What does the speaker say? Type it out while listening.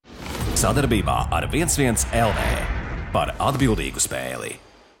Sadarbībā ar 11 LV par atbildīgu spēli.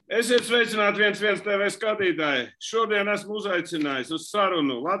 Esiet sveicināti 11 TV skatītāji. Šodien esmu uzaicinājis uz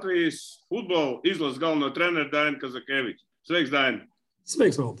sarunu Latvijas futbola izlases galveno treneru Dainu Kazakeviču. Sveiks, Daini!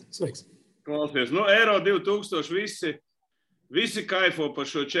 Sveiks, Valdi! Sveiks! Klausies, Eiro 2000 visi kaifo par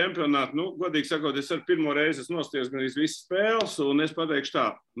šo čempionātu. Godīgi sakot, es ar pirmo reizi esmu nostājies gan visas spēles, un es pateikšu tā,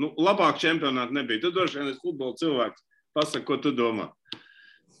 labāk čempionātu nebija. Tu droši vien esi futbola cilvēks. Pasaki, ko tu domā?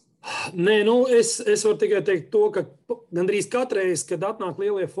 Nē, es varu tikai teikt to, ka gandrīz katreiz, kad atnāk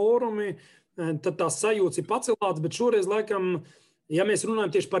lielie fórumi, tad tās sajūtas ir pacelātas, bet šoreiz, laikam, ja mēs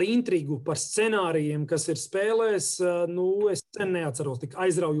runājam tieši par intrigu, par scenārijiem, kas ir spēlēs, es sen neatceros tik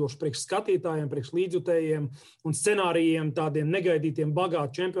aizraujoši priekš skatītājiem, priekš līdzjutējiem un scenārijiem tādiem negaidītiem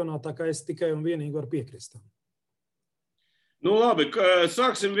bagātu čempionātā, kā es tikai un vienīgi varu piekrist. Labi,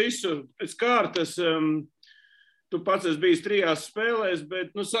 sāksim visu pēc kārtas. Tu pats esi bijis 3 spēlēs, bet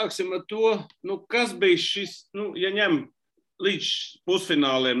sāksim ar to, kas bija šis, ja ņem līdz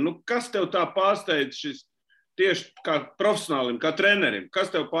pusfināliem, kas tev tā pārsteidz šis tieši kā profesionālim, kā trenerim,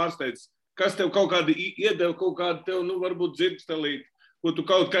 kas tev pārsteidz, kas tev kaut kādi iedeva, kaut kādu tev, varbūt dzirkstelīt, ko tu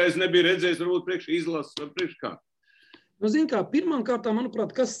kaut kā nebija redzējis, varbūt priekš izlases vai priekš kā? Zini kā, pirmām kārtām,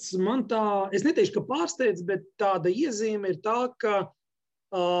 manuprāt, kas man tā, es neteikšu, ka pārsteidz, bet tāda iezīme ir tā, ka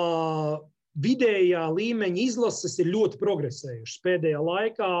vidējā līmeņa izlases ir ļoti progresējušas pēdējā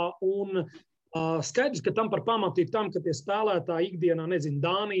laikā, un skaidrs, ka tam par pamatu ir tam, ka tie spēlētāji ikdienā,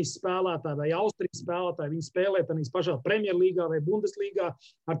 Dānijas spēlētāji vai Austrijas spēlētāji, viņi spēlē tādīs pašā Premjerlīgā vai Bundeslīgā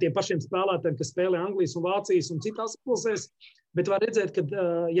ar tiem pašiem spēlētājiem, kas spēlē Anglijas un Vācijas un citās izlasēs, bet var redzēt, ka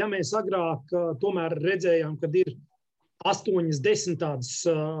ja mēs agrāk tomēr redzējām, kad ir 8-10 tādas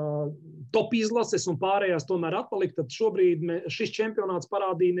top izlases un pārējās tomēr atpalikt, tad šobrīd šis čempionāts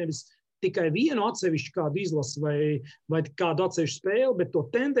parādīja nevis tikai vienu atsevišķu kādu izlasi vai kādu atsevišķu spēli, bet to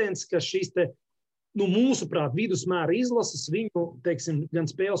tendenci, ka šīs mūsuprāt, vidusmēra izlases, viņu, gan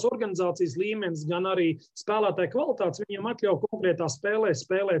spēles organizācijas līmenis, gan arī spēlētāju kvalitātes, viņiem atļauj konkrētā spēlē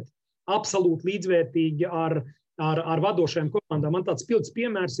spēlēt absolūti līdzvērtīgi ar vadošajām komandām. Man tāds pilns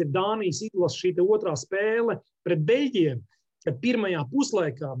piemērs ir Dānijas izlase šī otrā spēle pret Beļģiem, kad pirmajā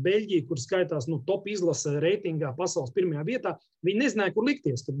puslaikā Beļģija, kur skaitās top izlase reitingā pasaules pirmajā vietā, viņi nezināja, kur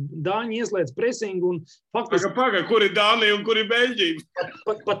likties. Tad Dāņi ieslēdz presingu un faktiski... Paga, kur ir Dānija un kur ir Beļģija?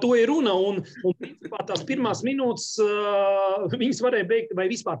 Par to ir runa, un tās pirmās minūtes viņas varēja beigt, vai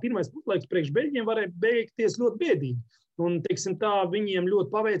vispār pirmais puslaiks priekš Beļģiem varēja beigties ļoti bēdīgi. Un, viņiem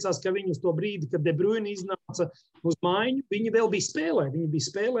ļoti paveicās, ka viņi uz to brīdi, kad De Bruyne iznāca uz maiņu, viņi vēl bija spēlē. Viņi bija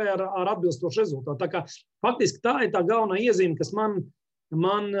spēlē ar atbilstošu rezultātu. Tā kā faktiski tā ir tā galvenā iezīme, kas man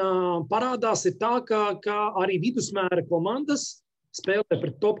parādās, ir tā, ka arī vidusmēra komandas spēlē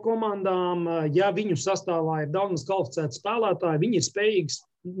pret top komandām. Ja viņu sastāvā ir daudz kvalificēti spēlētāji, viņi ir spējīgi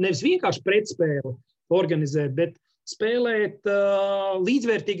nevis vienkārši pretspēli organizēt, bet spēlēt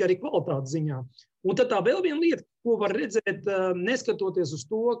līdzvērtīgi arī kvalitātes ziņā. Un tad tā vēl viena lieta, ko var redzēt, neskatoties uz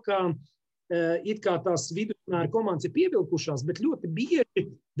to, ka it kā tās vidusmēra komandas ir pievilkušās, bet ļoti bieži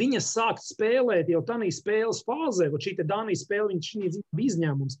viņas sākt spēlēt jau tādā spēles fāzē, un šī Dānijas spēle viņa bija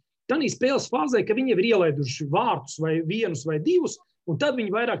izņēmums. Tādā spēles fāzē, ka viņi ir ielaiduši vārtus vai vienus vai divus, un tad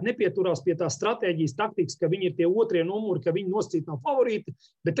viņi vairāk nepieturās pie tās stratēģijas taktikas, ka viņi ir tie otrie numuri, ka viņi nosacīt nav favorīti,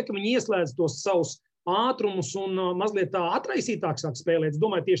 bet tā, ka viņi ieslēdz tos savus ātrumus un mazliet tā atraisītāk sāk spēlēt. Es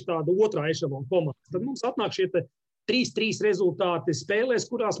domāju, tieši tāda otrā ešalona komanda. Tad mums atnāk šie 3-3 rezultāti spēlēs,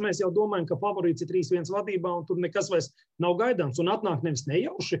 kurās mēs jau domājam, ka favorīts ir 3-1 vadībā, un tur nekas vairs nav gaidāms. Un atnāk nevis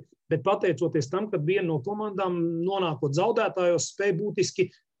nejauši, bet pateicoties tam, kad viena no komandām nonākot zaudētājos spēja būtiski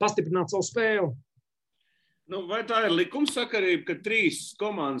pastiprināt savu spēli. Vai tā ir likumsakarība, ka 3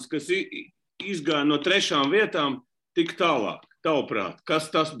 komandas, kas izgāja no 3. vietām, tik tālāk, tavuprāt? Kas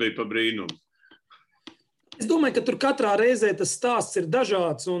tas bija pa brīnumu? Es domāju, ka tur katrā reizē tas stāsts ir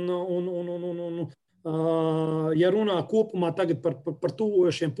dažāds, un ja runā kopumā tagad par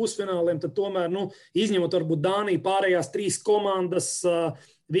tuvojošiem pusfināliem, tad tomēr, izņemot varbūt Dāniju, pārējās 3 komandas,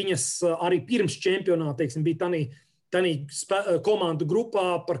 viņas arī pirms čempionāta, bija tādā komandu grupā,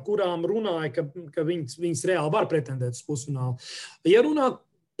 par kurām runāja, ka viņas reāli var pretendēt uz pusfinālu. Ja runā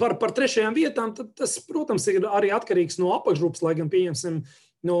par 3. vietām, tad tas, protams, ir arī atkarīgs no apakšgrupas, lai gan pieņemsim,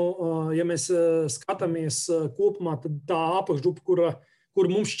 ja mēs skatāmies kopumā, tad tā apakšgrupa, kur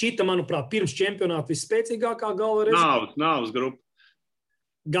mums šķita, manuprāt, pirms čempionāta visspēcīgākā gala rezultātā. Nāves grupa.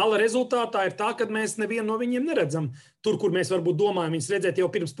 Gala rezultātā ir tā, ka mēs nevienu no viņiem neredzam. Tur, kur mēs varbūt domājam viņus redzēt jau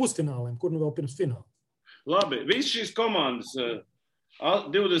pirms pusfināliem, kur vēl pirms fināla. Labi, visas šīs komandas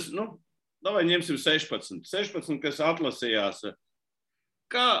 20, davai ņemsim 16, kas atlasījās.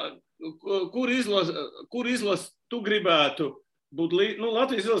 Kur izlas tu gribētu būtu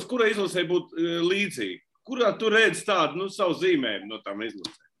Latvijas izlase, kura izlasē būtu līdzīga? Kurā tu redz tādu, savu zīmējumu no tām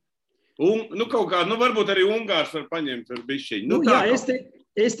izlasēm? Un, kaut kā, varbūt arī Ungārs var paņemt ar bišķiņu.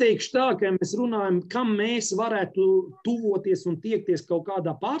 Es teikšu tā, ka mēs runājam, kam mēs varētu tuvoties un tiekties kaut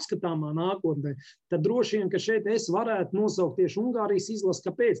kādā pārskatāmā nākotnē, tad droši vien, ka šeit es varētu nosaukt tieši Ungārijas izlasi.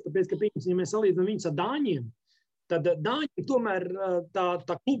 Kāpēc? Tāpēc, ka, ja mēs salīdzinām viņus ar Dāņiem, tad Dāņi tomēr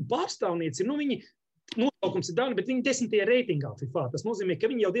tā klubu pārstāvnieci, viņi nosaukums ir Dāņi, bet viņi 10. reitingā FIFA. Tas nozīmē,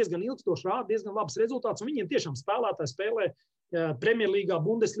 ka viņi jau diezgan ilgstoši rāda diezgan labs rezultāts, un viņiem tiešām spēlētāji spēlē Premjerlīgā,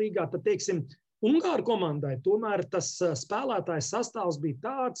 Bundeslīgā, tad, teiksim, Ungāru komandai tomēr tas spēlētājs sastāvs bija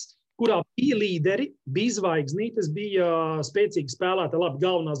tāds, kurā bija līderi, bija zvaigznītes, bija spēcīgi spēlētāji, labi,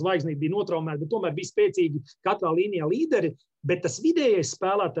 galvenā zvaigznīte bija notraumēta, bet tomēr bija spēcīgi katrā līnijā līderi, bet tas vidējais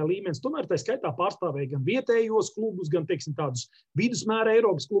spēlētāja līmenis tomēr tā skaitā pārstāvēja gan vietējos klubus, gan, teiksim, tādus vidusmēra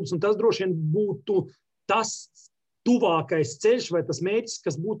Eiropas klubus, un tas droši vien būtu tas tuvākais ceļš vai tas mērķis,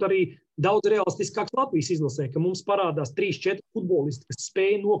 kas būtu arī daudz realistiskāks Latvijas izlasē, ka mums parādās 3-4 futbolisti, kas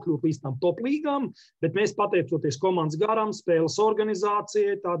spēja nokļūt līdz tām top līgām, bet mēs pateicoties komandas garām, spēles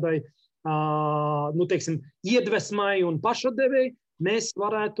organizācijai, tādai, teiksim, iedvesmai un pašatdevēji, mēs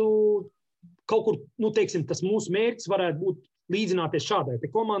varētu kaut kur, teiksim, tas mūsu mērķis varētu būt līdzināties šādai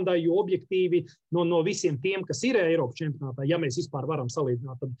te komandai, jo objektīvi no visiem tiem, kas ir Eiropas čempionātā, ja mēs vispār varam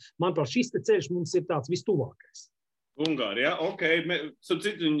salīdzināt, tad, manuprāt, šis te ceļš mums ir tāds vistuvākais. Ungāri, jā,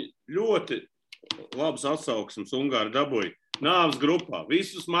 viņi ļoti labs atsauksmes Ungāri dabūja. Nāves grupā,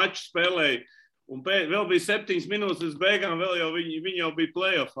 visus mačus spēlēja, un vēl bija 7 minūtes līdz beigām, vēl jau viņi jau bija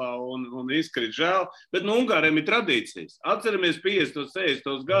play-offā un izkrīt žēl, bet Ungāriem ir tradīcijas. Atceramies 50,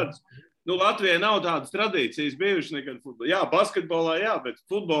 60 gadus. Latvijai nav tādas tradīcijas bijušas nekad futbolā. Jā, basketbolā, jā, bet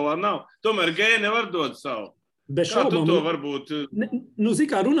futbolā nav. Tomēr gēni nevar dot savu. Kā tu to varbūt?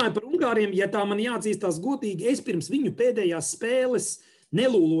 Kā runāju par Ungāriem, ja tā man jāatzīstās godīgi, es pirms viņu pēdējās spēles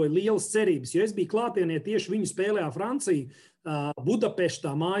nelūloju lielas cerības, jo es biju klātienē tieši viņu spēlējā Franciju,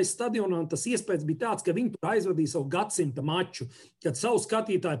 Budapeštā, mājas stadionā, un tas iespējas bija tāds, ka viņi tur aizvadīja savu gadsimta maču, kad savu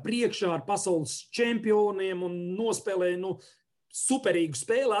skatītāju priekšā ar pasaules čempioniem un nospēlēja, superīgu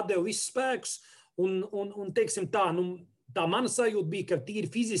spēli, atdeva visus spēkus, un teiksim tā mana sajūta bija, ka tīri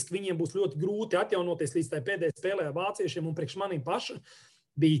fiziski viņiem būs ļoti grūti atjaunoties līdz tai pēdējai spēlē ar vāciešiem, un priekš maniem paša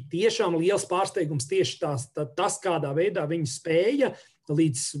bija tiešām liels pārsteigums tieši tas, kādā veidā viņi spēja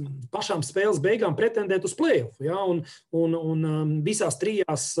līdz pašām spēles beigām pretendēt uz play-off, ja? un visās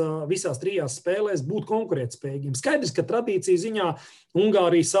trijās spēlēs būt konkurētspējīgiem. Skaidrs, ka tradīcija ziņā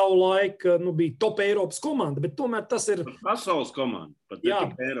Ungārija savulaik bija top Eiropas komanda, bet tomēr tas ir... Pasaules komanda. Jā,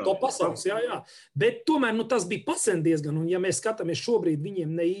 top pasaules, jā. Bet tomēr tas bija pasen diezgan, un ja mēs skatāmies šobrīd,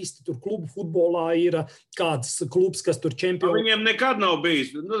 viņiem ne īsti tur klubu futbolā ir kāds klubs, kas tur čempioni. Viņiem nekad nav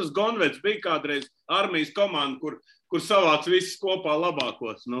bijis. Tas Gonvets bija kādreiz armijas komanda, kur savāc visus kopā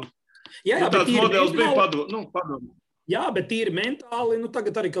labākos. Jā, tāds modelis bija padomu. Jā, bet tīri mentāli,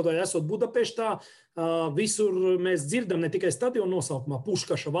 tagad arī, kad esot Budapeštā, visur mēs dzirdam ne tikai stadionu nosaukumā,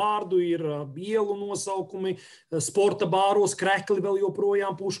 Puškaša vārdu, ir ielu nosaukumi, sporta bāros, krekli vēl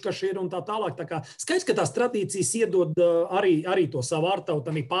joprojām Puškaša ir un tā tālāk. Tā kā skaidrs, ka tās tradīcijas iedod arī to savu ārtavu,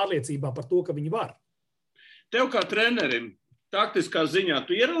 tam ir pārliecībā par to, ka viņi var. Tev kā trenerim, taktiskā ziņā,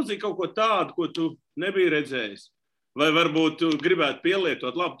 tu ieraudzīji kaut ko tādu, ko tu nebija redzējis? Vai varbūt tu gribētu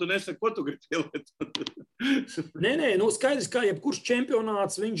pielietot? Labi, tu nesaki, ko tu gribi pielietot. Nē, skaidrs, kā jebkurš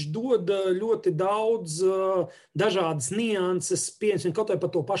čempionāts, viņš dod ļoti daudz dažādas nianses, piemēram, kaut vai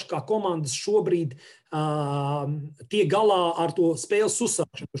par to pašu, kā komandas šobrīd tiek galā ar to spēles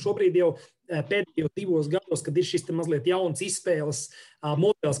uzsākšanu. Šobrīd jau pēdējos 2 gados, kad ir šis mazliet jauns izspēles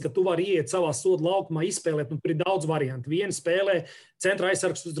modelis, ka tu vari iet savā soda laukumā izspēlēt, tur ir daudz variantu. Viena spēlē centra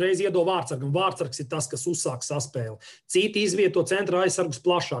aizsargs uzreiz iedo vārtsargu, un vārtsargs ir tas, kas uzsāk saspēli. Citi izvieto centra aizsargus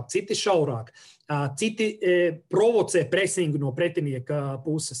plašāk, citi šaurāk. Citi provocē presingu no pretinieka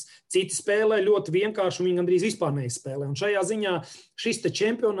puses. Citi spēlē ļoti vienkārši, un viņi gandrīz vispār neizspēlē. Un šajā ziņā šis te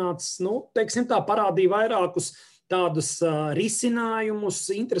čempionāts, teiksim tā, parādīja vairākus tādus risinājumus,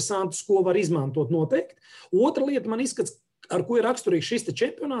 interesantus, ko var izmantot noteikti. Otra lieta man izskats, ar ko ir raksturīgs šis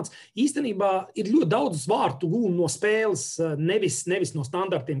čempionāts, īstenībā ir ļoti daudz vārtu gūmu no spēles, nevis no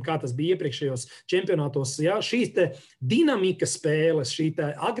standartiem, kā tas bija iepriekšējos čempionātos. Ja? Šīs te dinamika spēles, šī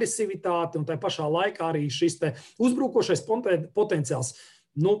te agresivitāte un tā pašā laikā arī šis te uzbrukošais potenciāls.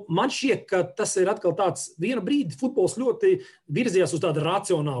 Man šķiet, ka tas ir atkal tāds, viena brīdi futbols ļoti virzījās uz tādu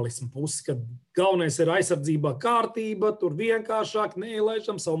racionālismu pusi, kad galvenais ir aizsardzībā kārtība, tur vienkāršāk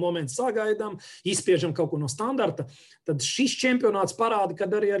neielaižam, savu momentu sagaidām, izspiežam kaut ko no standarta. Tad šis čempionāts parāda,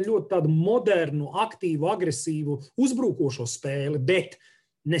 kad arī ar ļoti tādu modernu, aktīvu, agresīvu uzbrukošo spēli, bet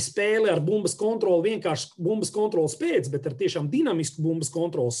ne spēle ar bumbas kontroli, vienkārši bumbas kontrolas pēc, bet ar tiešām dinamisku bumbas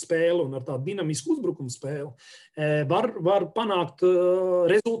kontrolas spēli un ar tādu dinamisku uzbrukumu spēli var panākt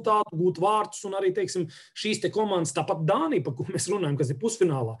rezultātu, gūt vārtus un arī, teiksim, šīs te komandas, tāpat Dānija, par ko mēs runājam, kas ir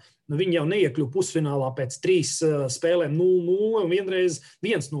pusfinālā, viņi jau neiekļuva pusfinālā pēc 3 spēlēm 0-0 un vienreiz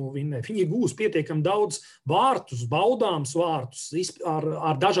 1-0 vinnē. Viņi gūs pietiekami daudz vārtus, baudāms vārtus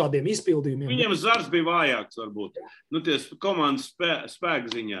ar dažādiem izpildījumiem. Viņiem zars bija vājāks varbūt. Ties komandas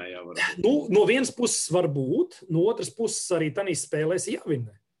spēka ziņā jau varbūt. No vienas puses var būt, no otras puses arī tanīs spēlēs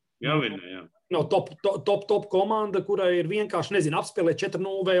jāvinnē. Jāvinnē, jā. Nav top komanda, kurai ir vienkārši, apspēlēt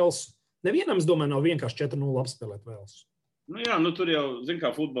 4-0 Velsu. Nevienam, es domāju, nav vienkārši 4-0 apspēlēt Velsu. Tur jau, kā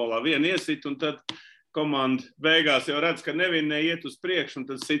futbolā, viena iesit, un tad komanda beigās jau redz, ka nevienē iet uz priekšu, un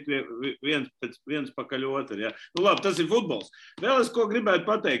tad sit viens pakaļ otru. Ja. Labi, tas ir futbols. Vēl es ko gribētu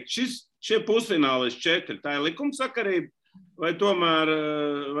pateikt, šie pusfinālis 4, tā ir likumsakarība, vai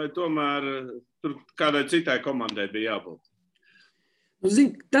tomēr tur kādai citai komandai bija jābūt?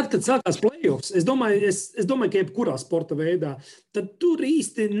 Tad sākās play-offs. Es domāju, ka jebkurā sporta veidā, tad tur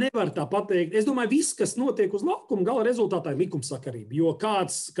īsti nevar tā pateikt. Es domāju, viss, kas notiek uz laukuma, gala rezultātā ir likumsakarība, jo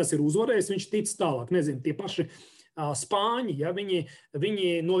kāds, kas ir uzvarējis, viņš tic tālāk. Nezinu, tie paši spāņi, ja,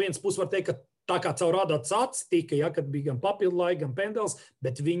 viņi no vienas puses var teikt, ka tā kā caur rādāts acis tika, ja, kad bija gan papildu laika, gan pendels,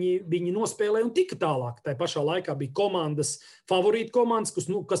 bet viņi nospēlēja un tika tālāk. Tā pašā laikā bija komandas, favorīta komandas,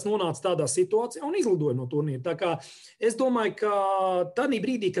 kas nonāca tādā situācijā un izlidoja no turnīra. Tā kā es domāju, ka tādā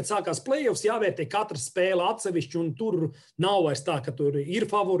brīdī, kad sākās play-offs, jāvērtē katra spēle atsevišķi, un tur nav vairs tā, ka tur ir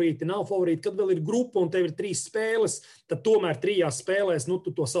favorīti, nav favorīti. Kad vēl ir grupa un tev ir 3 spēles, tad tomēr 3 spēlēs,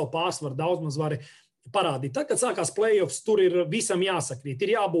 tu to savu pārsvaru daudz maz vari parādīt. Tad, kad sākās play-offs, tur ir visam jāsakrīt.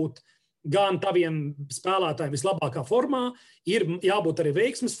 Ir jābūt gan taviem spēlētājiem vislabākā formā, ir jābūt arī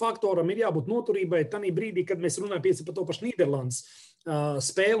veiksmes faktoram, ir jābūt noturībai. Tanī brīdī, kad mēs runājam par to pašu Nīderlandes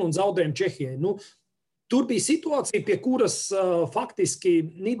spēli un zaudējumu Čehijai. Tur bija situācija, pie kuras faktiski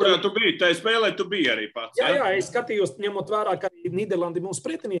Kurā tu biji? Tā spēlē tu biji arī pats. Jā, es skatījos, ņemot vērā, ka Nīderlandi mūsu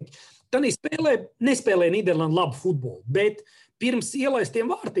pretinieki. Tanī spēlē nespēlēja Nīderlandi labu futbolu, bet pirms ielaistiem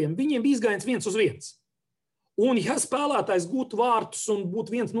vārtiem viņiem bija izgājiens 1-1. Un, ja spēlētājs gūtu vārtus un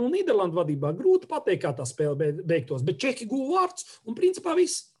būtu 1-0 Nīderlandu vadībā, grūti pateikt, kā tā spēle beigtos. Bet Čehi guva vārtus un principā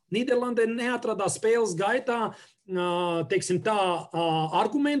viss. Nīderlandē neatradās spēles gaitā, teiksim tā,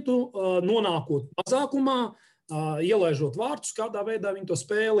 argumentu nonākot mazākumā, ielaižot vārtus, kādā veidā viņi to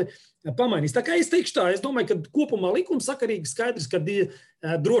spēli pamainīs. Tā kā es teikšu tā, es domāju, ka kopumā likumsakarīgi skaidrs, ka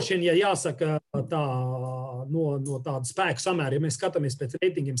droši vien, ja jāsaka tā no tāda spēku samēra, ja mēs skatāmies pēc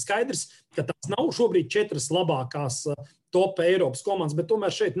reitingiem, skaidrs, ka tās nav šobrīd 4 labākās top Eiropas komandas, bet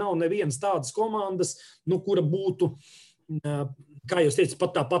tomēr šeit nav nevienas tādas komandas, kura būtu, kā jūs teicat,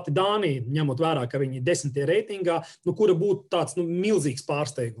 pat tā pati Dānija, ņemot vērā, ka viņi ir 10. reitingā, kura būtu tāds milzīgs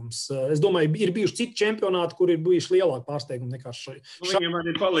pārsteigums. Es domāju, ir bijuši citi čempionāti, kur ir bijuši lielāki pārsteigumi nekā šai. Viņam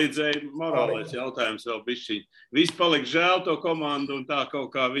arī palīdzēja morālais jautājums vēl bišķiņ. Visi palika žēl to komandu un tā kaut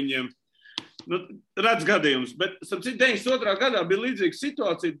kā viņiem redz gadījums. Bet, starp citu, 92. gadā bija līdzīga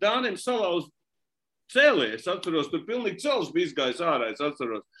situācija. Dāniem salauz cēlē. Es atceros, tur pilnīgi cels bija izgājis ārā, es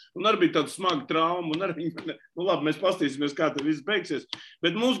atceros. Un arī bija tāda smaga trauma, un arī, labi, mēs pastīsimies, kā tas viss beigsies.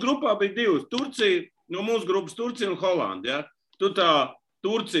 Bet mūsu grupā bija 2. Turcija, no mūsu grupas Turcija un Holanda, ja? Tu tā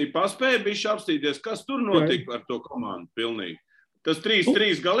Turcija paspēja bišķi apstīties, kas tur notika ar to komandu pilnīgi. Tas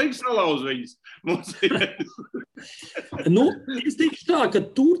 3-3 galīgi salauz viņas. Es teikšu tā, ka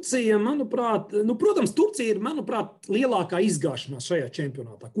Turcija, manuprāt, protams, Turcija ir, manuprāt, lielākā izgāšanās šajā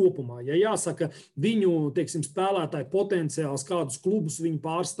čempionātā kopumā. Ja jāsaka, viņu, teiksim, spēlētāju potenciāls, kādus klubus viņi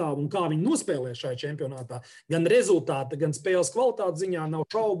pārstāv un kā viņi nospēlē šajā čempionātā, gan rezultāta, gan spēles kvalitātes ziņā nav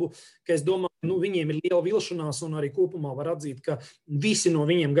šaubu, ka es domāju, viņiem ir liela vilšanās un arī kopumā var atzīt, ka visi no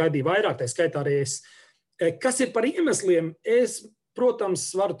viņiem gaidīja vairāk, tā skaitā arī es. Kas ir par iemesliem? Es, protams,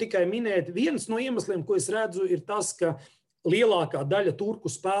 varu tikai minēt, viens no iemesliem, ko es redzu, ir tas, ka lielākā daļa turku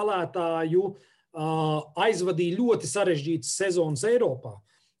spēlētāju aizvadīja ļoti sarežģītas sezonas Eiropā.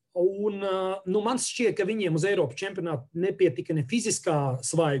 Un, man šķiet, ka viņiem uz Eiropas čempionātu nepietika ne fiziskā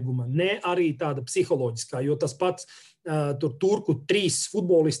svaiguma, ne arī tāda psiholoģiskā, jo tas pats turku 3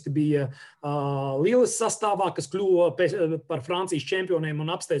 futbolisti bija lielas sastāvā, kas kļuva par Francijas čempioniem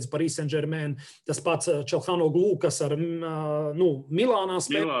un apsteidza Paris Saint-Germain. Tas pats Čelhanoglu, kas ar Milānā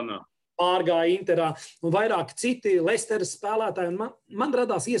spēlē, pārgāja Interā, un vairāk citi Leicesteras spēlētāji. Man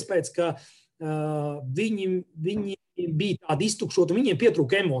radās iespējas, ka viņi bija tādi iztukšoti, un viņiem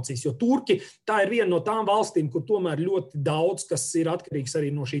pietrūka emocijas, jo turki tā ir viena no tām valstīm, kur tomēr ļoti daudz, kas ir atkarīgs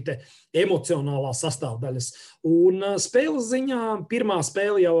arī no šī te emocionālā sastāvdaļas. Un spēles ziņā pirmā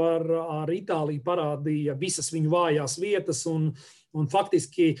spēle jau ar Itāliju parādīja visas viņu vājās vietas, un un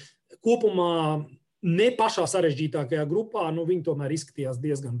faktiski kopumā ne pašā sarežģītākajā grupā, viņi tomēr izskatījās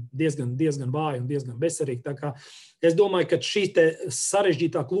diezgan vāji un diezgan bezcerīgi. Tā kā es domāju, ka šī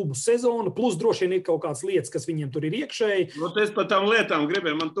sarežģītā klubu sezona, plus droši vien ir kaut kādas lietas, kas viņiem tur ir iekšēji. Es par tām lietām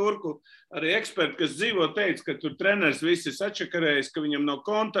gribēju. Man turku arī eksperti, kas dzīvo, teica, ka tur treneris visi sačakarējis, ka viņam nav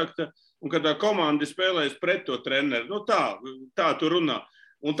kontakta un ka tā komanda spēlējas pret to treneri. Tā tur runā.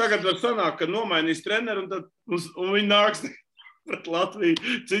 Un tagad var sanākt, ka nomainīs treneru un viņi nāks pret Latviju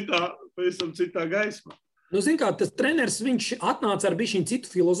pavisam citā gaismā. Zin kā, tas treneris, viņš atnāca ar bišķiņ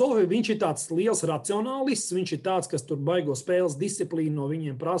citu filozofiju, viņš ir tāds liels racionālists, viņš ir tāds, kas tur baigo spēles disciplīnu no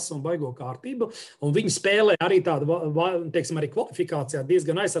viņiem prasa un baigo kārtību, un viņi spēlē arī tādu, teiksim, arī kvalifikācijā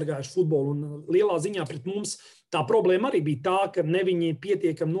diezgan aizsargājuši futbolu, un lielā ziņā pret mums tā problēma arī bija tā, ka ne viņi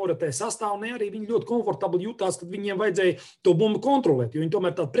pietiekami noratēja sastāvu, ne arī viņi ļoti komfortabli jutās, kad viņiem vajadzēja to bumbu kontrolēt, jo viņi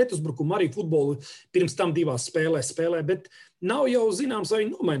tomēr tādu pretuzbrukumu arī futbolu pirms tam 2 spēlēs spēlē, bet nav jau zināms, vai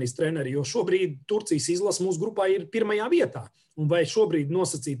viņi nomainīs treneri, jo šobrīd Turcijas izlase mūsu grupā ir 1. vietā. Un vai šobrīd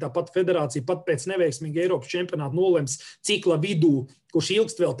nosacītā pat federācija pat pēc neveiksmīga Eiropas čempionāta nolems cikla vidū, kurš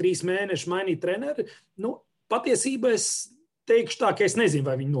ilgst vēl 3 mēnešus mainīt treneri, patiesībā es teikšu tā, ka es nezinu,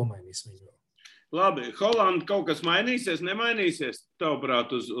 vai viņi nomainīs viņu. Labi, Holanda kaut kas mainīsies, nemainīsies,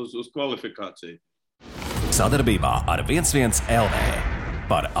 tavuprāt, uz kvalifikāciju? Sadarbībā ar 11 LV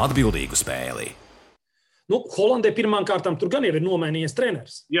par atbildīgu spēli. Holandē pirmām kārtām tur gan ir nomainījies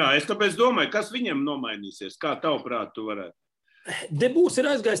treneris. Jā, es tāpēc domāju, kas viņam nomainīsies, kā tavuprāt tu varētu? Debūs ir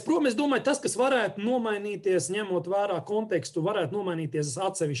aizgājis prom. Es domāju, tas, kas varētu nomainīties, ņemot vērā kontekstu, varētu nomainīties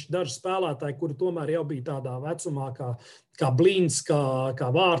atsevišķi daži spēlētāji, kuri tomēr jau bija tādā vecumā, kā Blīns, kā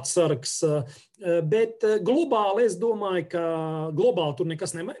Vārtsargs. Bet globāli es domāju, ka globāli tur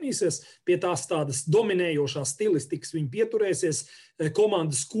nekas nemainīsies. Pie tās tādas dominējošās stilistikas viņi pieturēsies.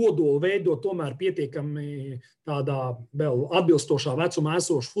 Komandas kodolu veido tomēr pietiekami tādā vēl atbilstošā vecumā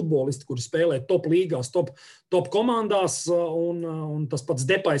esošu futbolisti, kuri spēlē top līgās, top komandās. Un tas pats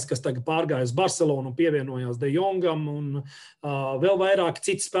Depais, kas tagad pārgāja uz Barcelonu un pievienojās De Jongam, un vēl vairāk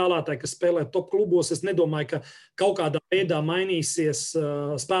citi spēlētāji, kas spēlē top klubos. Es nedomāju, ka kaut kādā veidā mainīsies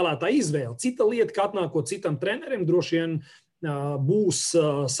spēlētāja izvēle. Cita lieta, ka atnākot citam trenerim, droši vien būs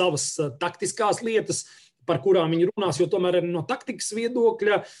savas taktiskās lietas, par kurām viņi runās, jo tomēr arī no taktikas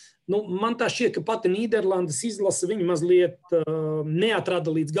viedokļa, man tā šķiet, ka pati Nīderlandes izlase, viņi mazliet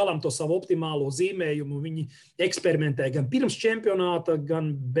neatrada līdz galam to savu optimālo zīmējumu. Viņi eksperimentēja gan pirms čempionāta,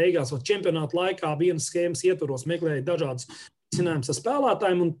 gan beigās vai čempionāta laikā vienas schēmas ietvaros meklēja dažādus risinājumus ar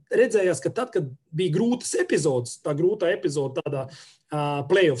spēlētājiem un redzējās, ka tad, kad bija grūtas epizodes, tā grūtā epizode tādā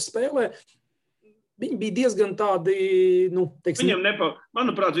play-off spēlē, viņi bija diezgan tādi, teiksim...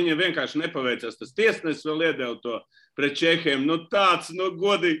 Manuprāt, viņiem vienkārši nepaveicās. Tas tiesnesis vēl iedeva to pret Čehiem.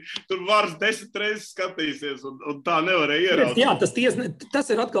 Godīgi, tur vars 10 reizes skatīsies un tā nevarēja ieraudzīt. Jā,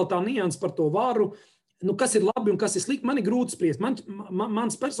 tas ir atkal tā nianses par to varu. Kas ir labi un kas ir slikti, man ir grūti spriest.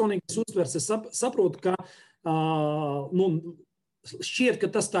 Mans personīgais uztvers, es saprotu, ka šķiet, ka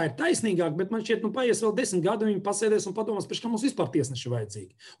tas tā ir taisnīgāk, bet man šķiet, paies vēl 10 gadi, viņi pasēdēs un padomās, pēc kā mums vispār tiesneši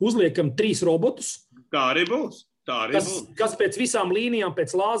vajadzīgi. Uzliekam 3 robotus. Tā arī būs. Kas pēc visām līnijām,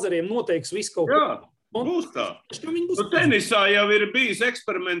 pēc lāzeriem noteiks visu kaut ko. Jā, būs tā. Tenisā jau ir bijis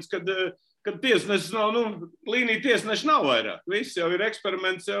eksperiments, kad tiesnesis nav, līnija tiesneši nav vairāk. Viss jau ir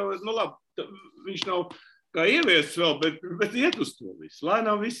eksperiments, labi, viņš nav kā ieviests vēl, bet iet uz to visu. Lai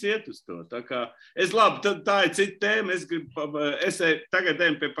nav visi iet uz to. Tā ir cita tēma. Es tagad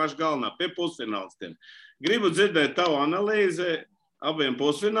ejam pie paša galvenā, pie pusfinālistiem. Gribu dzirdēt tavu analīzi abiem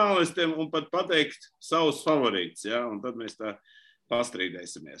pusfinālistiem un pat pateikt savus favorītus. Ja? Un tad mēs tā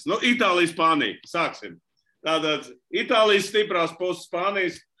pastrīdēsimies. Itālija, Spānija. Sāksim. Tātad Itālijas stiprās puses,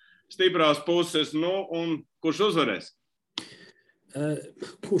 Spānijas stiprās puses. Un kurš uzvarēs?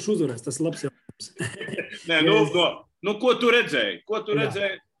 Kurš uzvarēs? Tas ir labs jautājums. Nē, ko tu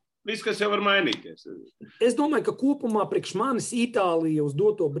redzēji? Viss, kas jau var mainīties. Es domāju, ka kopumā priekš manis Itālija uz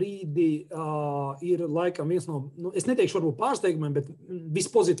doto brīdi ir laikam viens no, es neteikšu varbūt pārsteigumiem, bet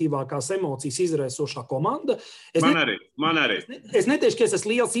vispozitīvākās emocijas izraisošā komanda. Man arī. Es neteikšu, ka es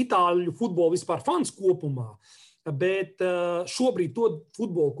esmu liels itāļu futbola vispār fans kopumā, bet šobrīd to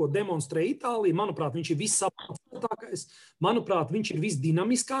futbolu, ko demonstrē Itālija, manuprāt, viņš ir visapkārtākais, manuprāt, viņš ir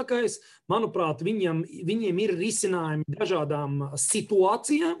visdinamiskākais, manuprāt, viņiem ir risinājumi dažādām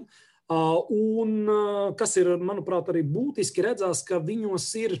situācijām, un kas ir, manuprāt, arī būtiski redzās, ka viņos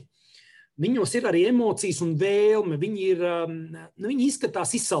ir viņos ir arī emocijas un vēlme. Viņi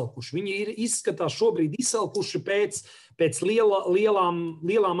izskatās izsalkuši. Viņi izskatās šobrīd izsalkuši pēc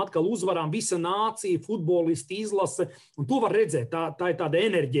lielām atkal uzvarām. Visa nācija, futbolisti, izlase. Un to var redzēt. Tā ir tāda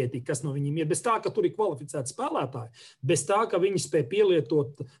enerģētika, kas no viņiem ir. Bez tā, ka tur ir kvalificēti spēlētāji. Bez tā, ka viņi spēj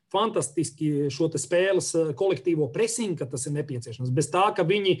pielietot fantastiski šo te spēles kolektīvo presingu, ka tas ir nepieciešams. Bez tā, ka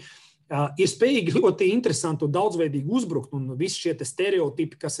viņi ir spējīgi ļoti interesanti un daudzveidīgi uzbrukt, un visi šie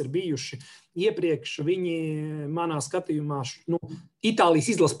stereotipi, kas ir bijuši iepriekš, viņi manā skatījumā, Itālijas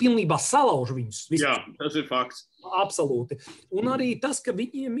izlase pilnībā salauž viņus. Jā, tas ir fakts. Absolūti. Un arī tas, ka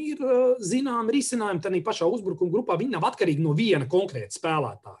viņiem ir zināmi risinājumi tādā pašā uzbrukuma grupā, viņi nav atkarīgi no viena konkrēta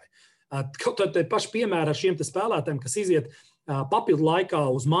spēlētāja. Kaut tad paši piemēri ar šiem te spēlētājiem, kas iziet papildu laikā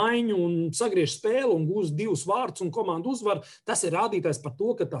uz maiņu un sagriež spēli un gūst 2 vārdus un komandu uzvar, tas ir rādītājs par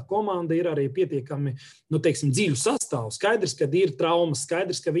to, ka tā komanda ir arī pietiekami, dziļu sastāvu. Skaidrs, ka ir traumas,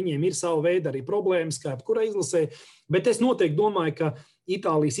 skaidrs, ka viņiem ir sava veida arī problēmas, kā jebkurā izlasē, bet es noteikti domāju, ka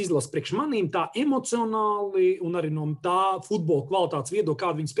Itālijas izlase priekš manīm tā emocionāli un arī no tā futbola kvalitātes viedokļa,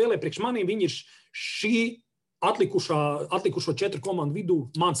 kādu viņi spēlē, priekš manīm viņi ir šī atlikušo 4 komandu vidū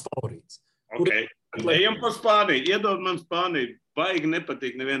mans favorīts. Okay. Ejam pa Spāniju. Iedod man Spāniju. Baigi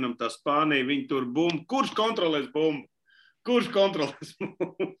nepatīk nevienam tā Spānija. Viņi tur bumbu. Kurš kontrolēs bumbu?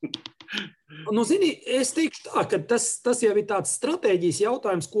 Zini, es teikšu tā, ka tas jau ir tāds stratēģijas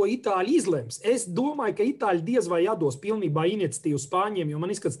jautājums, ko Itāļi izlems. Es domāju, ka Itāļi diez vai atdos pilnībā iniciatīvu Spāņiem, jo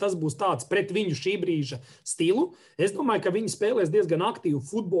man izskatās, tas būs tāds pret viņu šī brīža stilu. Es domāju, ka viņi spēlēs diezgan aktīvu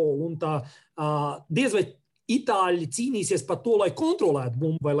futbolu un tā diez vai Itāļi cīnīsies par to, lai kontrolētu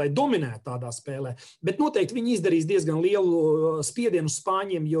bumbu vai lai dominētu tādā spēlē. Bet noteikti viņi izdarīs diezgan lielu spiedienu uz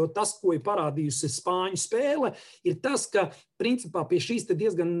Spāņiem, jo tas, ko ir parādījusi Spāņu spēle, ir tas, ka principā pie šīs te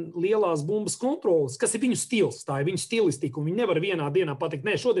diezgan lielās bumbas kontrolas, kas ir viņu stils, tā ir viņu stilistika, un viņi nevar vienā dienā pateikt,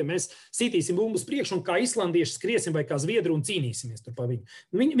 nē, šodien mēs sitīsim bumbas priekš un kā islandieši skriesim vai kā zviedri un cīnīsimies tur pa viņu.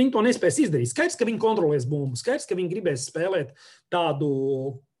 Viņi to nespēs izdarīt. Skaidrs, ka viņi kontrolēs bumbu, skaidrs, ka viņi gribēs spēlēt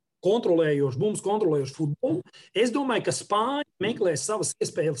tādu bumbas kontrolējošu futbolu. Es domāju, ka Spāņi meklēs savas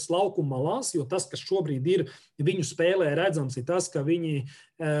iespējas laukuma malās, jo tas, kas šobrīd ir viņu spēlē redzams, ir tas, ka viņi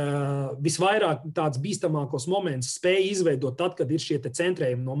visvairāk tāds bīstamākos momentus spēja izveidot tad, kad ir šie te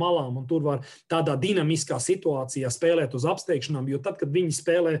centrējumi no malām, un tur var tādā dinamiskā situācijā spēlēt uz apsteigšanām, jo tad, kad viņi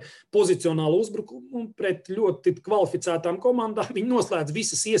spēlē pozicionālu uzbrukumu pret ļoti kvalificētām komandām, viņi noslēdz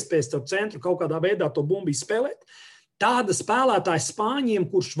visas iespējas ar centru kaut kādā veidā to bumbu izspēlēt. Tāda spēlētāja Spāņiem,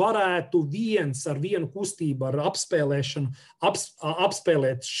 kurš varētu ar vienu kustību, ar apspēlēšanu,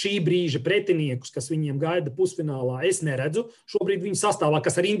 apspēlēt šī brīža pretiniekus, kas viņiem gaida pusfinālā, es neredzu. Šobrīd viņi sastāvā,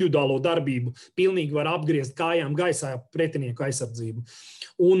 kas ar individuālo darbību pilnīgi var apgriezt kājām gaisā pretinieku aizsardzību.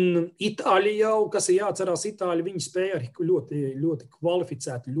 Un Itāļi jau, kas ir jāatcerās, Itāļi viņi spēja arī ļoti, ļoti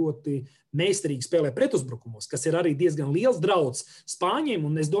kvalificēti, ļoti meistarīgi spēlē pretuzbrukumos, kas ir arī diezgan liels drauds Spāņiem,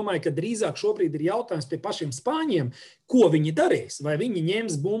 un es domāju, ka drīzāk šobrīd ir jautājums pie pašiem Spāņiem, ko viņi darīs, vai viņi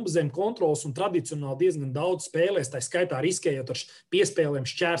ņems bumbu zem kontrols un tradicionāli diezgan daudz spēlēs, tā skaitā riskējot ar piespēlēm,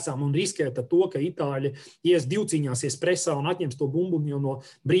 šķērsām un riskējot ar to, ka Itāļi ies divcīņāsies presā un atņems to bumbu un jau no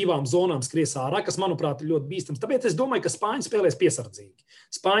brīvām zonām skries ārā, kas, manuprāt, ir ļoti bīstams. Tāpēc es domāju, ka Spāņi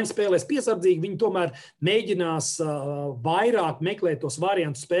spēlēs piesardzīgi. Viņi tomēr mēģinās vairāk meklēt tos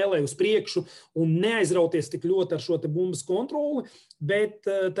variantus spēlē uz priekšu un neaizrauties tik ļoti ar šo te bumbas kontroli, bet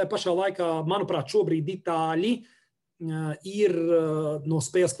tā pašā laikā, manuprāt, šobrīd Itāļi ir no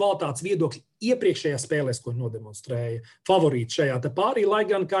spēles kvalitātes viedokļa iepriekšējās spēlēs, ko nodemonstrēja favorīti šajā te pārī, lai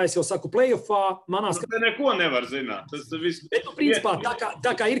gan, kā es jau saku, playoffā manā skatījumā neko nevar zināt. Tas viss. Bet, principā,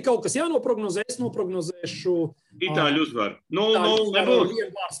 tā kā ir kaut kas jānoprognozē, es noprognozēšu Itāļu uzvaru. 0-0 nebūs.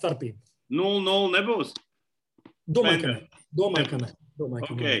 0-0 nebūs. Domāju, ka ne.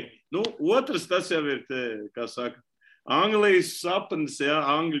 Okay. Otrs tas jau ir, kā saka, Anglijas sapnis, ja,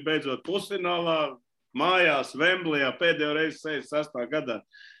 Angļi beidzot pusfinālā, mājās, Vemblijā, pēdējo reizi 66. gadā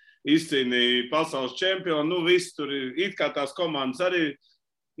izcīnīja pasaules čempionu. Viss tur ir, it kā tās komandas arī,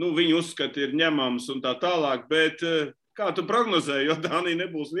 viņi uzskata ir ņemams un tā tālāk, bet kā tu prognozēji, jo Dānija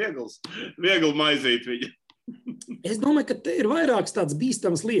nebūs viegli maizīt viņa? Es domāju, ka te ir vairākas tādas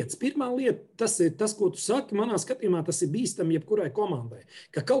bīstamas lietas. Pirmā lieta, tas ir tas, ko tu saki, manā skatījumā tas ir bīstami jebkurai komandai.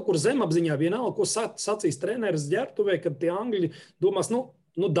 Ka kaut kur zemapziņā vienalga, ko sacīs treneris ģērbtuvē, kad tie Angļi domās,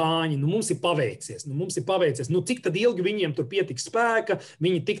 Dāņi, mums ir paveicies. Cik tad ilgi viņiem tur pietiks spēka,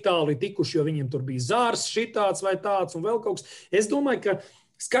 viņi tik tālu ir tikuši, jo viņiem tur bija zārs šitāds vai tāds un vēl kaut kas. Es domāju, ka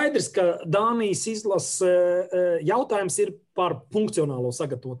skaidrs, ka Dānijas izlase jautājums ir par funkcionālo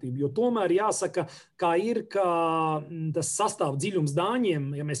sagatavotību, jo tomēr jāsaka, ka tas sastāv dziļums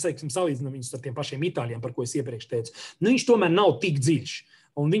Dāņiem, ja mēs salīdzinām viņus ar tiem pašiem Itāļiem, par ko es iepriekš teicu, viņš tomēr nav tik dziļš.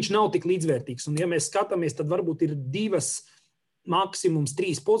 un viņš nav tik līdzvērtīgs. Un, ja mēs skatāmies, tad varbūt ir 2, maksimums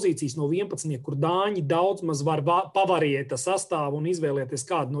 3 pozīcijas no 11, kur dāņi daudz maz var pavariēt sastāvu un izvēlēties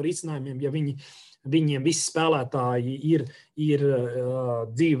kādu no risinājumiem, ja viņiem visi spēlētāji ir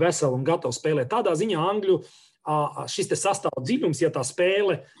dzīvi veseli un gatavi spēlēt. Tādā ziņā Angļu šis te sastāvu dziļums, ja tā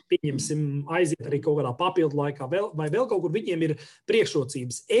spēle, pieņemsim, aiziet arī kaut kādā papildu laikā vai vēl kaut kur, viņiem ir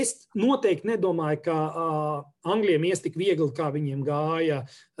priekšrocības. Es noteikti nedomāju, ka Angļiem ies tik viegli, kā viņiem gāja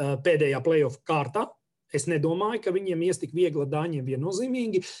pēdējā play-off kārtā. Es nedomāju, ka viņiem ies tik viegli dāņiem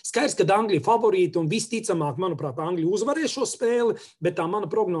viennozīmīgi. Skaidrs, ka Angļi favorīti un visticamāk, manuprāt, Angļi uzvarēs šo spēli, bet tā mana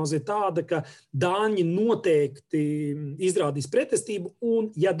prognoze ir tāda, ka dāņi noteikti izrādīs pretestību, un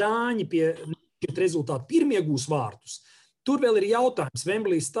ja dāņi pie rezultātu pirmie gūs vārtus, tur vēl ir jautājums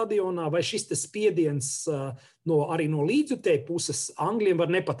Wembley stadionā, vai šis spiediens arī no līdzjutēju puses Angļiem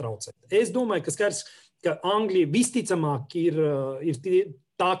var nepatraucēt. Es domāju, ka skaidrs, ka Angļi visticamāk ir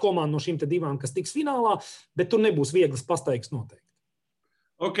tā komanda no šīm te 2, kas tiks finālā, bet tur nebūs vieglas pastaigas noteikti.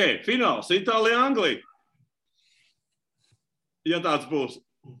 Ok, fināls. Itālija, Anglija. Ja tāds būs.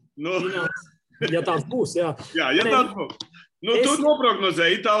 Nu. Ja tāds būs, jā. Jā, ja tāds būs. Nu, tu noprognozē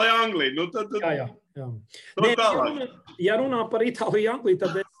Itālija, Anglija. Nu, tad... Jā. Ja runā par Itāliju, Angliju,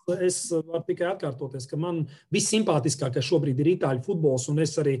 tad es varu tikai atkārtoties, ka man vissimpātiskākais šobrīd ir itāļu futbols, un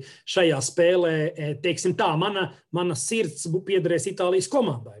es arī šajā spēlē, teiksim tā, mana sirds piederēs Itālijas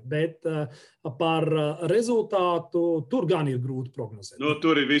komandai, bet par rezultātu tur gan ir grūti prognozēt. Nu,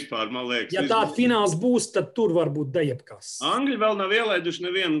 tur ir vispār, man liekas. Ja tāds fināls būs, tad tur var būt dejebkas. Angļi vēl nav ielaiduši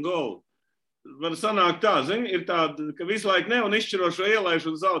nevienu golu. Var sanākt tā, zini, ir tāda, ka visu laiku ne un izšķirošo ielaiž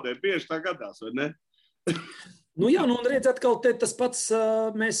un zaudē. Bieži tā gadās, vai ne? Nu jā, un redz atkal tas pats,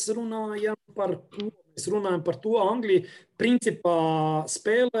 mēs runājam par to, Anglija principā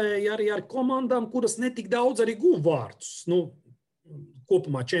spēlēja arī ar komandām, kuras netik daudz arī guva vārtus. Nu,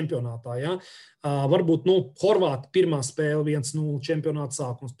 kopumā čempionātā. Ja? Varbūt Horvāti pirmā spēle 1-0 čempionāta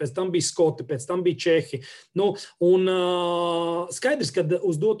sākums, pēc tam bija Skoti, pēc tam bija Čehi. Un skaidrs, ka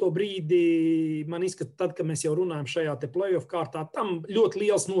uz doto brīdi man izskata, tad, kad mēs jau runājam šajā te play-off kārtā, tam ļoti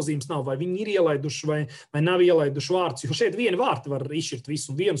liels nozīmes nav, vai viņi ir ielaiduši vai nav ielaiduši vārtus, jo šeit vieni vārti var izšķirt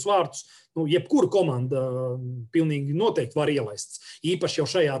visu, un vienus vārtus jebkura komanda pilnīgi noteikti var ielaist, īpaši jau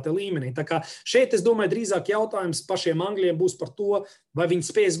šajā te līmenī. Tā kā šeit, es domāju, drīzāk jautājums pašiem Angļiem būs par to, vai viņi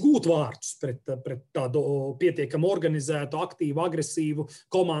spēs gūt vārtus pret tādu pietiekami organizētu, aktīvu, agresīvu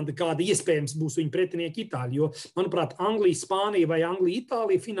komandu, kāda iespējams būs viņa pretinieki Itāļi. Jo, manuprāt, Anglija, Spānija vai Anglija,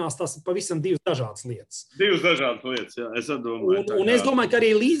 Itālija fināls tas ir pavisam 2 dažādas lietas. 2 dažādas lietas, jā, es domāju. Un es domāju, ka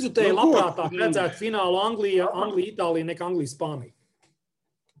arī līdzjutēji labprātāk redzētu finālu Anglija, Itālija nekā Anglija, Spānija.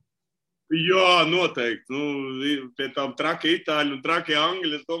 Jā, noteikti. Pie tām traki Itāļi un traki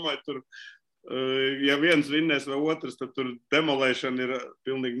Angļi, es domāju, tur, ja viens vinnēs vai otrs, tad tur demolēšana ir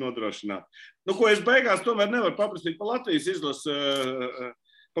pilnīgi nodrošināta. Ko es beigās tomēr nevaru paprasīt pa Latvijas izlasi,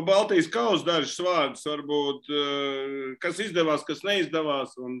 pa Baltijas kausu dažus vārdus, varbūt, kas izdevās, kas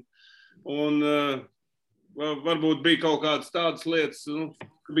neizdevās, un varbūt bija kaut kādas tādas lietas,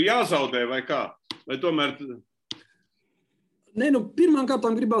 ka bija jāzaudē vai kā, vai tomēr... Pirmām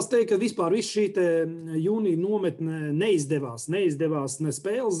kārtām gribās teikt, ka vispār viss šī jūnija nometne neizdevās ne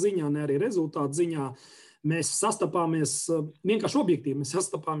spēles ziņā, ne arī rezultātu ziņā. Mēs sastapāmies, vienkārši objektīvi, mēs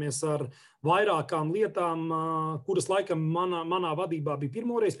sastapāmies ar vairākām lietām, kuras laikam manā vadībā bija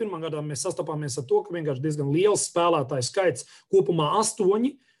pirmoreiz. Pirmā gadā mēs sastapāmies ar to, ka vienkārši diezgan liels spēlētāju skaits, kopumā 8,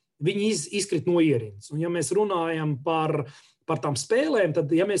 viņi izkrit no ierindas. Un ja mēs runājam par tām spēlēm, tad,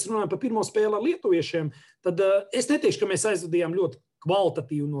 ja mēs runājam par pirmo spēli ar lietuviešiem, tad es neteikšu, ka mēs aizvadījām ļoti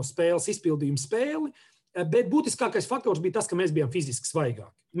kvalitatīvu no spēles izpildījumu spēli, bet būtiskākais faktors bija tas, ka mēs bijām fiziski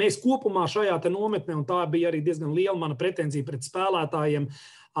svaigāki. Mēs kopumā šajā te nometnē, un tā bija arī diezgan liela mana pretenzija pret spēlētājiem,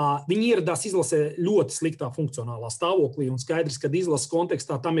 viņi ieradās izlasē ļoti sliktā funkcionālā stāvoklī, un skaidrs, ka izlases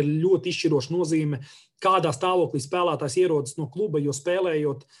kontekstā tam ir ļoti izšķiroša nozīme, kādā stāvoklī spēlētājs ierodas no kluba, jo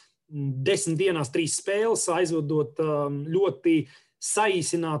spēlējot 10 dienās 3 spēles, aizvedot ļoti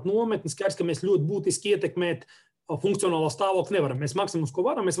saīsināt nometni. Skaidrs, ka mēs ļoti būtiski ietekmēt funkcionālo stāvokli nevaram. Mēs maksimums, ko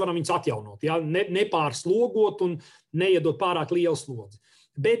varam, mēs varam viņus atjaunot, ja? Nepārslogot un neiedot pārāk lielu slodzi.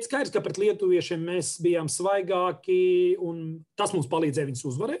 Bet skaidrs, ka pret lietuviešiem mēs bijām svaigāki, un tas mums palīdzēja viņus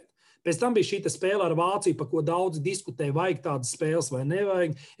uzvarēt. Pēc tam bija šī spēle ar Vāciju, par ko daudz diskutē, vajag tādas spēles vai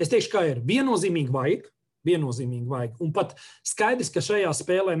nevajag. Es teikšu, kā ir viennozīmīgi vajag. Un pat skaidrs, ka šajā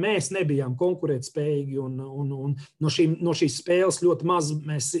spēlē mēs nebijām konkurētspējīgi, un no šīs spēles ļoti maz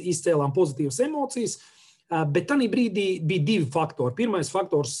mēs izcēlām pozitīvas emocijas. Bet tajā brīdī bija divi faktori. Pirmais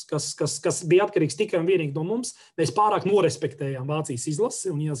faktors, kas bija atkarīgs tikai un vienīgi no mums, mēs pārāk norespektējām Vācijas izlasi,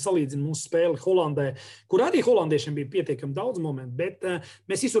 un ja salīdzina mūsu spēli Holandē, kur arī holandiešiem bija pietiekami daudz momentu, bet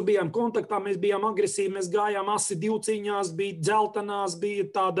mēs visur bijām kontaktā, mēs bijām agresīvi, mēs gājām asi divcīņās, bija dzeltenās, bija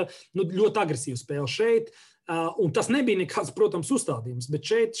tāda ļoti agresīva spēle šeit, un tas nebija nekāds, protams, uzstādījums, bet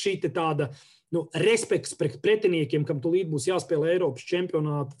šeit šī tāda respekts pret pretiniekiem, kam tūlīt būs jāspēlē Eiropas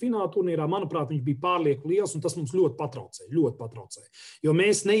čempionāta fināla turnīrā, manuprāt, viņš bija pārlieku liels, un tas mums ļoti patraucēja. Jo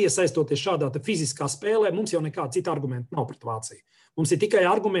mēs neiesaistoties šādā fiziskā spēlē, mums jau nekāda cita argumenta nav pret Vāciju. Mums ir tikai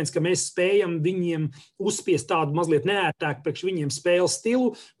arguments, ka mēs spējam viņiem uzspiest tādu mazliet neērtāku priekš viņiem spēles stilu,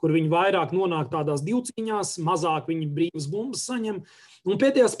 kur viņi vairāk nonāk tādās divcīņās, mazāk viņi brīvas bumbas saņem. Un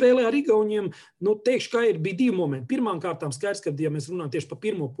pēdējā spēlē ar Igauniem, teikšu, ka bija divi momenti. Pirmām kārtām skaidrs, ka, ja mēs runājam tieši par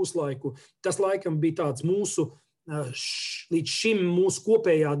pirmo puslaiku, tas laikam bija tāds līdz šim mūsu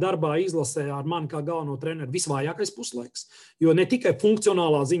kopējā darbā izlasē ar mani kā galveno treneru visvājākais puslaiks, jo ne tikai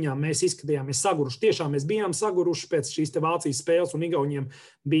funkcionālā ziņā mēs izskatījāmies saguruši, tiešām mēs bijām saguruši pēc šīs Vācijas spēles, un Igauniem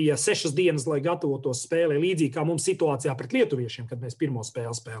bija 6 dienas, lai gatavotos spēlē, līdzīgi kā mums situācijā pret lietuviešiem, kad mēs pirmo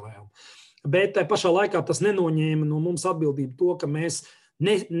spēli spēlējām. Bet pašā laikā tas nenoņēma no mums atbildību to, ka mēs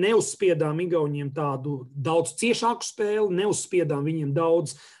neuzspiedām Igauniem tādu daudz ciešāku spēli, neuzspiedām viņiem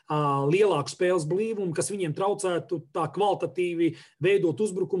daudz lielāku spēles blīvumu, kas viņiem traucētu tā kvalitatīvi veidot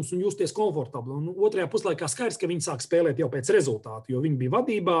uzbrukums un justies komfortabli. Un otrajā puslaikā skaidrs, ka viņi sāk spēlēt jau pēc rezultātu, jo viņi bija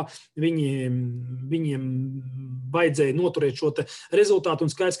vadībā, viņiem vajadzēja noturēt šo rezultātu,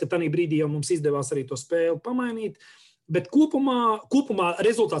 un skaidrs, ka tajā brīdī jau mums izdevās arī to spēli pamainīt. Bet kopumā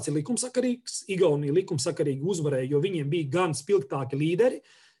rezultāts ir likumsakarīgs. Igaunija likumsakarīgi uzvarēja, jo viņiem bija gan spilgtāki līderi,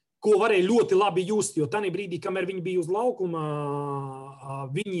 ko varēja ļoti labi just, jo tajā brīdī, kamēr viņi bija uz laukuma,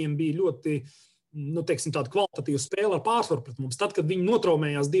 viņiem bija ļoti tāda kvalitatīva spēle ar pārsvaru pret mums. Tad, kad viņi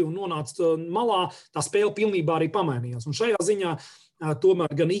notraumējās divi un nonāca malā, tā spēle pilnībā arī pamainījās. Un šajā ziņā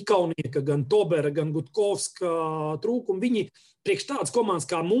tomēr gan Ikaunieka, gan Tobera, gan Gutkovska trūkumi, viņi priekš tādas komandas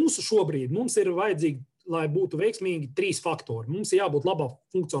kā mūsu šobrīd, mums ir vajadzīgi, lai būtu veiksmīgi 3 faktori. Mums ir jābūt labā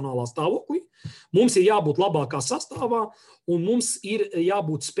funkcionālā stāvoklī, mums ir jābūt labākā sastāvā, un mums ir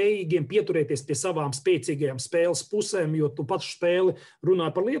jābūt spējīgiem pieturēties pie savām spēcīgajām spēles pusēm, jo tu pats spēli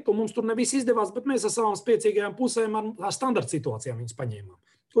runāji par Lietuvu, mums tur nevis izdevās, bet mēs ar savām spēcīgajām pusēm ar standarta situācijām viņus paņēmām.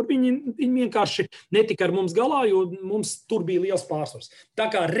 Kur viņi vienkārši netika ar mums galā, jo mums tur bija liels pārsvars. Tā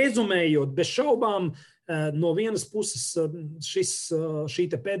kā rezumējot, bez šaubām, no vienas puses šī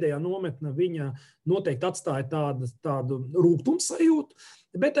pēdējā nometne viņa noteikti atstāja tādu rūgtumsajūtu,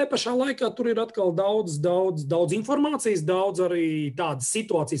 bet tajā pašā laikā tur ir atkal daudz informācijas, daudz arī tādas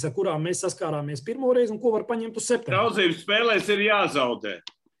situācijas, ar kurām mēs saskārāmies pirmoreiz un ko var paņemt uz septembri. Draudzības spēlēs ir jāzaudē.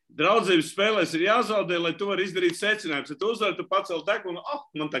 Draudzības spēlēs ir jāzaudē, lai tu vari izdarīt secinājumus. Ja tu uzvari, tu pacel degunu,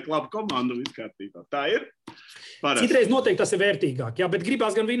 man tā laba komanda viss kārtībā. Tā ir? Parasti. Citreiz noteikti tas ir vērtīgāk, jā, bet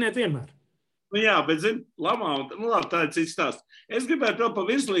gribās gan vinēt vienmēr. Jā, bet, labi, tā ir cits stāsts. Es gribētu vēl pa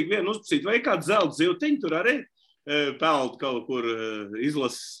virslīgi vienu uzprasīt, vai kāds zelta zivtiņi tur arī peld kaut kur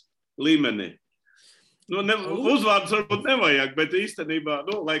izlases līmenī. Uzvārds varbūt nevajag, bet īstenībā,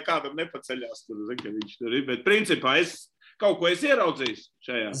 lai kādam nepaceļās tur, ka viņš tur ir. Bet principā kaut ko es ieraudzījis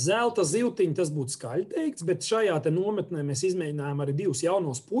šajā. Zelta zivtiņi, tas būtu skaļi teikts, bet šajā nometnē mēs izmēģinājām arī 2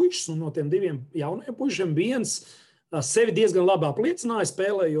 jaunos puišus, un no tiem 2 jaunajiem puišiem viens sevi diezgan labi apliecināja,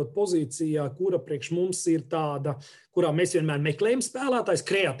 spēlējot pozīcijā, kura priekš mums ir tāda, kurā mēs vienmēr meklējam spēlētājs,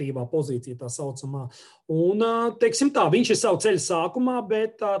 kreatīvā pozīcija tā saucamā. Un, teiksim tā, viņš ir savu ceļu sākumā,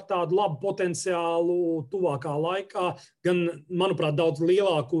 bet ar tādu labu potenciālu tuvākā laikā, gan, manuprāt, daudz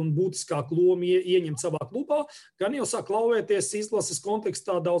lielāku un būtiskāku lomu ieņemt savā klubā, gan jau sāk klauvēties izlases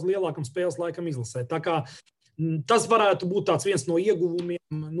kontekstā daudz lielākam spēles laikam izlasē. Tā kā tas varētu būt tāds viens no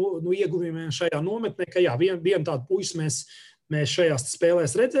ieguvumiem šajā nometnē, ka jā, vienu tādu puisu mēs šajās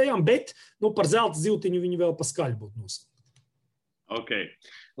spēlēs redzējām, bet par zelta zivtiņu viņi vēl pa skaļu būtu nosaukt. Ok.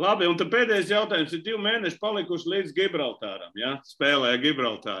 Labi, un tad pēdējais jautājums ir 2 mēneši palikuši līdz Gibraltāram, ja? Spēlē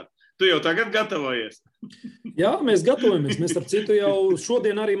Gibraltāru. Tu jau tagad gatavojies? Jā, mēs gatavojamies. Mēs, starp citu, jau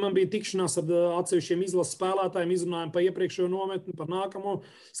šodien arī man bija tikšanās ar atsevišķiem izlases spēlētājiem, izrunājām par iepriekšējo nometni, par nākamo.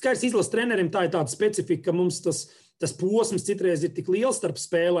 Skaidrs, izlases treneriem tā ir tāda specifika, ka mums tas posms citreiz ir tik liels starp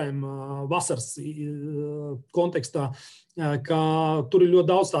spēlēm vasaras kontekstā, ka tur ir ļoti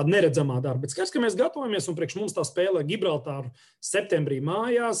daudz tāda neredzamā darba. Bet skaidrs, ka mēs gatavojamies un priekš mums tā spēle Gibraltāru septembrī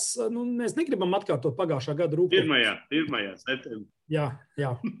mājās. Mēs negribam atkārtot pagājušā gada rūpēm. 1. septembrī. Jā.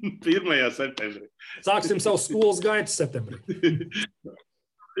 1. septembrī. Sāksim savu skolas gaitu septembrī.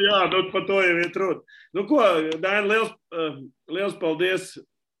 Jā, par to jau iet runa. Ko, Daini, liels paldies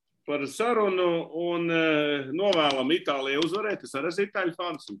par sarunu un novēlam Itālijai uzvarēt. Es arī esmu Itāļu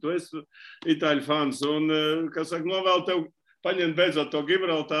fans, un tu esi Itāļu fans. Un, kā saka, novēl tev paņemt beidzot to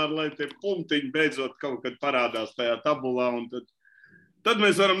Gibraltāru, lai tie punktiņi beidzot kaut kad parādās tajā tabulā, un tad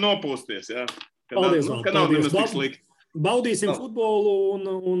mēs varam nopūsties, jā. Paldies, ka nav nemaz tik slikti. Baudīsim futbolu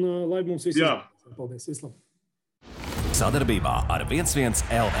un lai mums visiem. Jā. Paldies, vislabāk. Sadarbībā ar 11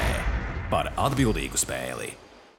 LV par atbildīgu spēli.